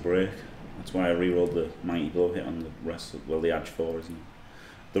crazy break. That's why I rerolled the Mighty Blow hit on the wrestle. Well, the Edge 4, isn't it?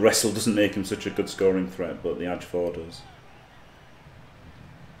 The wrestle doesn't make him such a good scoring threat, but the Edge 4 does.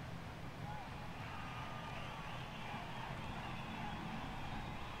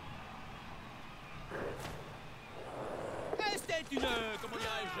 C'était une, comment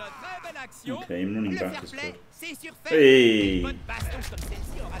dirais-je, très belle action. Okay, him running Le back fair is play, good. c'est surfait. Hey. Une bonne baston comme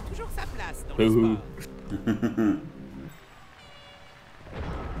celle-ci aura toujours sa place dans le Boo-hoo. sport.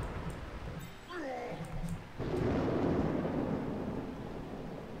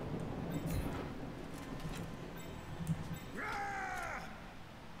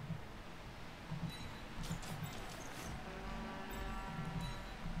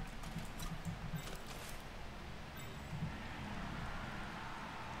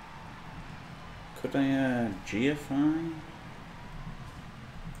 Could I GFI?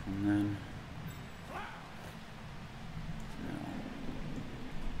 And then... No.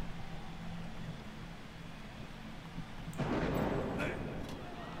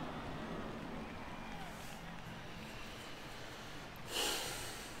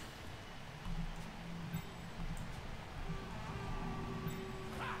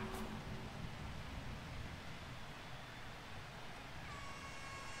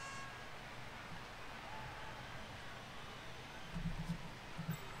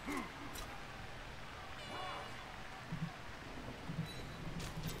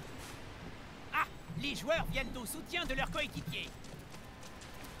 Les joueurs viennent au soutien de leurs coéquipiers.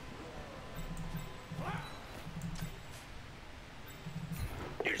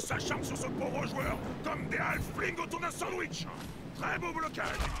 Ils s'acharnent sur ce pauvre joueur comme des halflings autour d'un sandwich. Très beau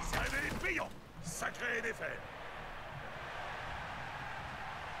blocage, c'est révélé payant. Sacré défaite.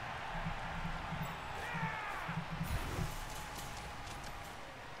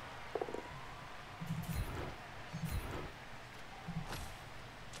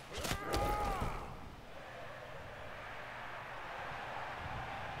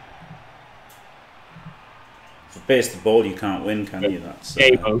 base the ball, you can't win, can you? That's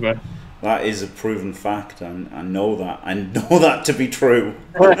game over. That is a proven fact, and I know that. I know that to be true.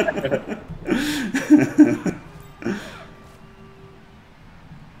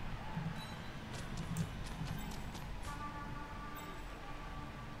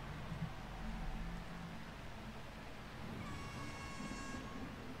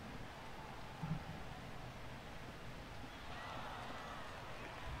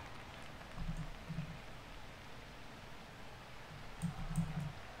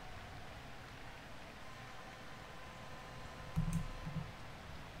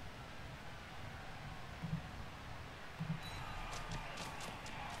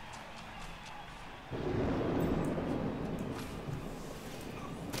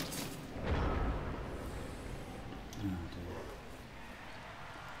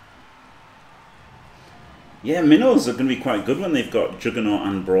 Yeah, minnows are going to be quite good when they've got Juggernaut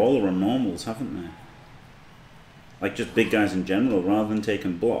and Brawler on normals, haven't they? Like just big guys in general, rather than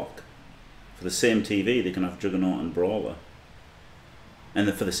taking block. For the same TV, they can have Juggernaut and Brawler.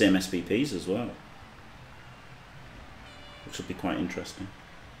 And for the same SPPs as well. Which will be quite interesting.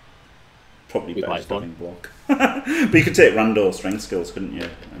 Probably better just having block. But you could take rando strength skills, couldn't you?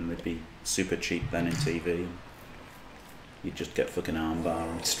 And they'd be super cheap then in TV. You'd just get fucking armbar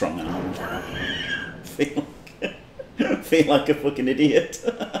and strong arm. Feel like a fucking idiot.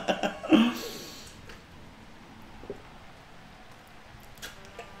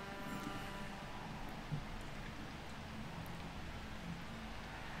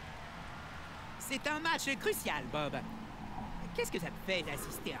 C'est un match crucial, Bob. Qu'est-ce que ça te fait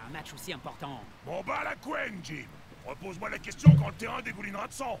d'assister à un match aussi important? Bon bah la couenne, Jim. Repose-moi la question quand le terrain dégoulinera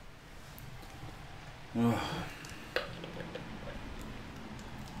de sang.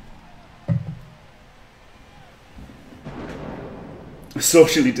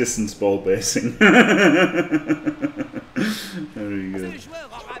 Socially distanced ball basing. Very good. Ce joueur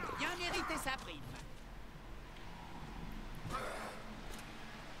aura bien mérité sa prime.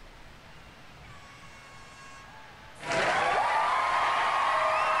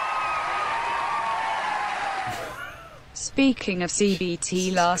 Speaking of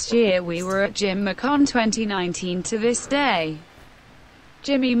CBT, last year we were at GymCon 2019 to this day.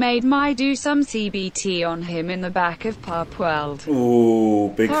 Jimmy made my do some CBT on him in the back of Pup World.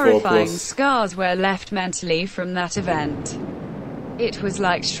 Ooh, big Horrifying focus. scars were left mentally from that event. It was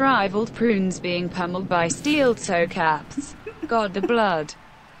like shriveled prunes being pummeled by steel toe caps. God, the blood.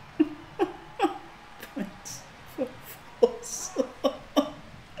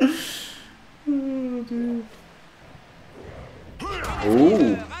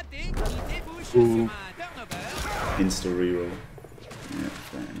 Ooh. Raté qui débouche sur un turnover. Insta reroll. Yeah,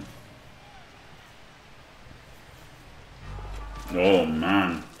 fair enough. Oh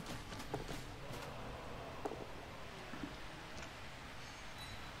man.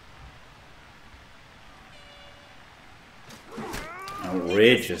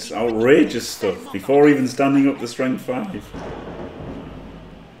 Outrageous, outrageous stuff before even standing up to strength 5.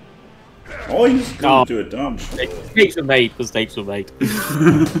 Oh, he was going to do a dodge. Mistakes were made. Mistakes were made.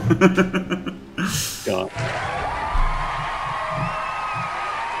 God.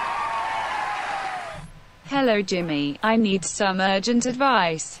 Hello Jimmy, I need some urgent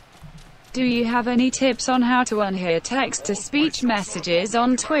advice. Do you have any tips on how to unhear text-to-speech messages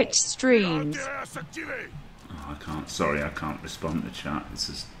on Twitch streams? Oh, I can't. Sorry, I can't respond to chat. This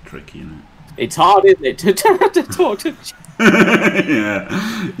is tricky, isn't it? It's hard, isn't it, to talk to yeah,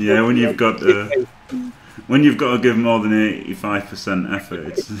 yeah. When you've got to give more than 85%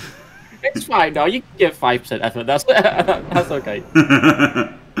 effort, It's fine. No, you can give 5% effort. That's that's okay. Okay,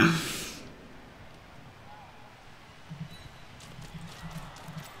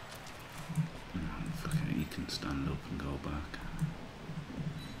 you can stand up and go back.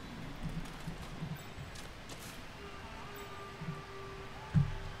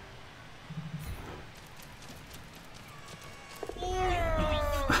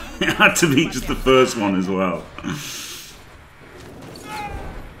 It had to be just the first one as well.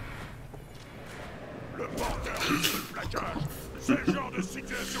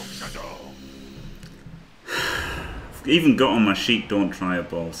 I've even got on my sheet, don't try a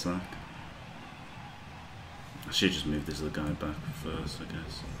ball sack. I should just move this other guy back first, I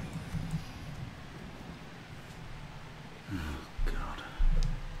guess. Oh, God.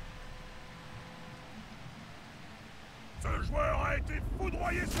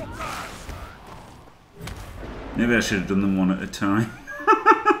 Maybe I should have done them one at a time.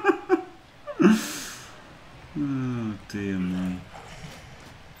 Oh, dear me.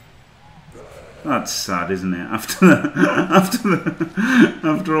 That's sad, isn't it?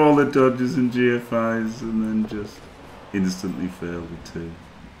 After all the dodges and GFIs, and then just instantly fail with 2.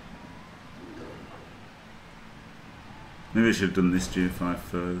 Maybe I should have done this GFI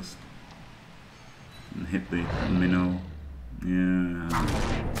first and hit the minnow. Yeah.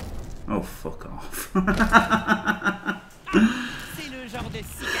 Oh, fuck off.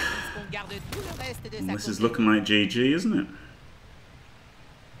 This is looking like GG, isn't it?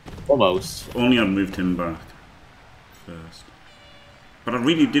 Almost. If only I'd moved him back first. But I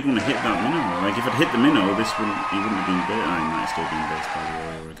really did want to hit that minnow. Like, if I'd hit the minnow, he wouldn't have been bait. I might have still been based by the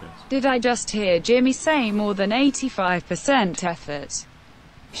warrior, I guess. Did I just hear Jimmy say more than 85% effort?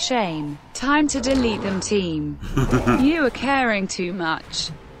 Shame. Time to delete them, team. You are caring too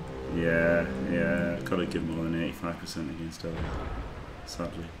much. Yeah. Gotta give more than 85% against Elyod.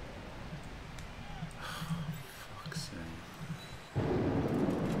 Sadly. Fuck's sake.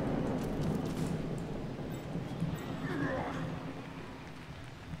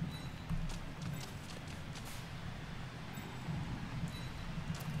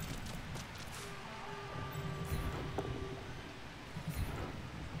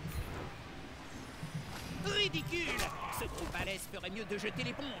 Ridicule! Ce groupe à l'aise ferait mieux de jeter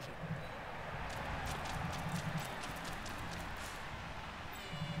l'éponge.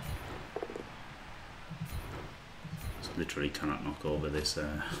 Literally cannot knock over this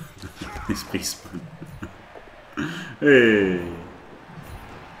this beastman. Hey.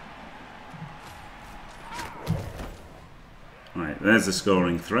 Right, there's the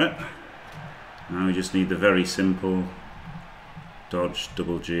scoring threat. Now we just need the very simple dodge,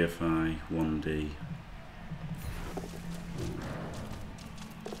 double GFI, 1D.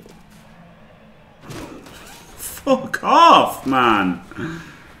 Fuck off, man!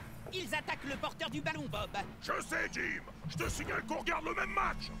 Ils attaquent le porteur du ballon, Bob. Je sais, Jim. Je te signale qu'on regarde le même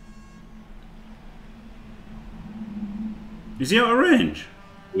match. Is he out of range?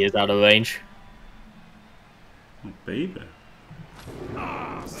 He is out of range. Oh, baby.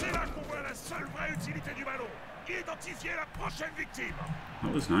 Ah, c'est là qu'on voit la seule vraie utilité du ballon. Identifier la prochaine victime.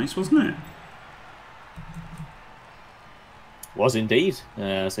 That was nice, wasn't it? Was indeed.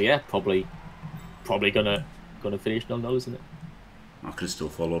 So yeah, probably gonna finish on those, isn't it? I could have still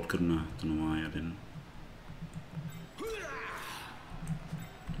followed, couldn't I? Don't know why I didn't.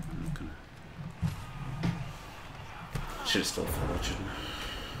 I'm not gonna. Should have still followed, shouldn't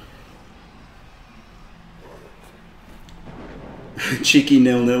I? Cheeky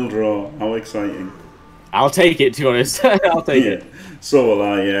 0-0 draw. How exciting! I'll take it, to be honest. I'll take it. So will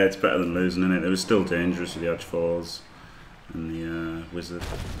I. Yeah, it's better than losing, isn't it? It was still dangerous with the edge 4s and the wizard.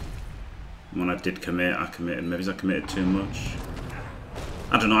 When I did commit, I committed. Maybe I committed too much.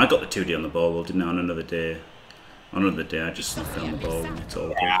 I don't know, I got the 2D on the ball though, didn't I, on another day. On another day, I just snuffed down the ball and it's all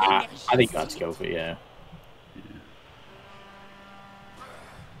good. Yeah, I think that's go for it, yeah.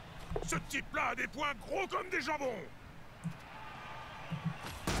 Ce type-là a des poings gros comme des jambons.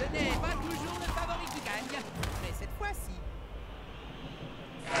 Ce n'est pas toujours le favori qui gagne, mais cette fois-ci.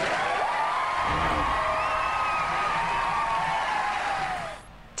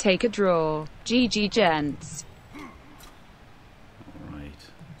 Take a draw. GG, gents.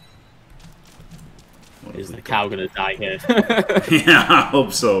 Is the cow gonna die here? Yeah, I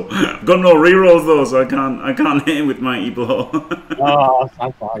hope so. I've got no rerolls though, so I can't hit him with Mighty Blow. Oh,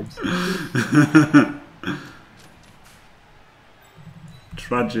 sad times.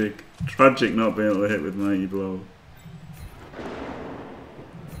 Tragic not being able to hit with Mighty Blow.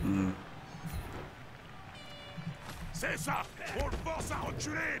 C'est ça. On le force à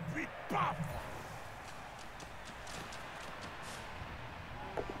reculer et puis paf.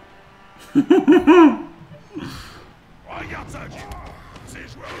 Regarde ça, Jim. Ces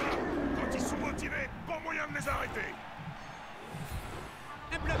joueurs-là, quand ils sont motivés, pas moyen de les arrêter.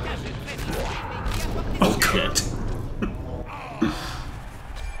 Un blocage très qui apporte Oh god.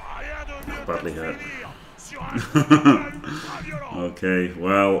 Rien de mieux Badly que de hurt. finir sur un ultra violent. Okay,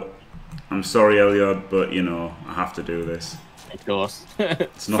 well, I'm sorry, Elyod, but you know, I have to do this. Of course.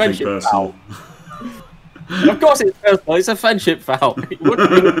 It's nothing Friendship personal. foul. Of course it's personal, it's a friendship foul. You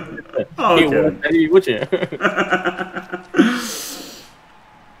wouldn't Okay. would you?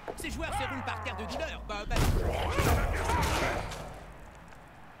 Ces joueurs se roulent par terre de douleur, Bob.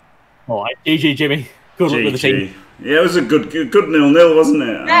 Alright, GG Jimmy. Good luck with the team. Yeah, it was a good 0-0, wasn't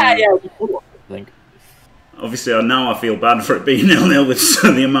it? Yeah, it was a good one, I think. Obviously, now I feel bad for it being 0-0 with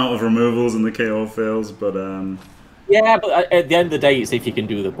the amount of removals and the KO fails, but yeah, but at the end of the day, it's if you can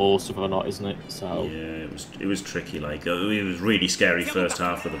do the ball stuff or not, isn't it? So yeah, it was tricky. Like it was really scary first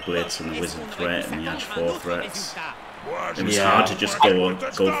half with the blitz and the wizard threat and the edge 4 threats. It was hard to just go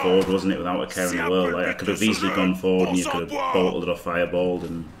forward, wasn't it, without a care in the world. Like, I could have easily gone forward and you could have bolted or fireballed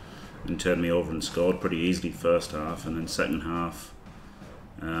and turned me over and scored pretty easily first half, and then second half.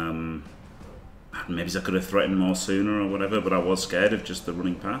 Maybe I could have threatened more sooner or whatever, but I was scared of just the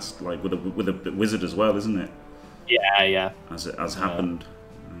running past, like with a wizard as well, isn't it? Yeah. As it has happened.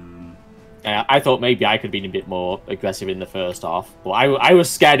 I thought maybe I could have been a bit more aggressive in the first half, but I was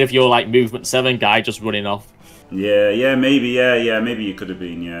scared of your like movement 7 guy just running off. Yeah, maybe you could have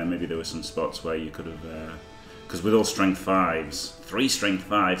been. Yeah, maybe there were some spots where you could have, because with all strength 5s, 3 strength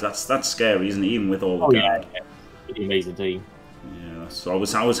 5s, that's scary, isn't it? Even with all the guard. Yeah. Pretty amazing team. Yeah, so I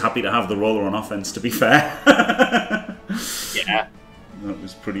was happy to have the roller on offense. To be fair. Yeah. That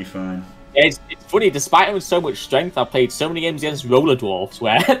was pretty fine. Yeah, it's funny, despite having so much strength, I've played so many games against roller dwarfs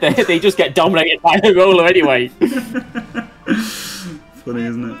where they just get dominated by the roller anyway. Funny,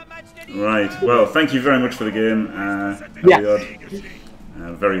 isn't it? Right, well, thank you very much for the game, Elyod.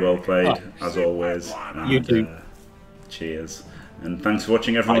 Very well played, as always. And, you too. Cheers. And thanks for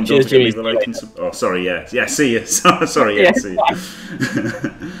watching, everyone. Cheers, Don't forget to leave a like and oh, sorry, yeah, see you. Sorry, yeah, see you.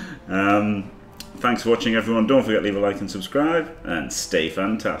 Thanks for watching, everyone. Don't forget to leave a like and subscribe, and stay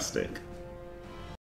fantastic.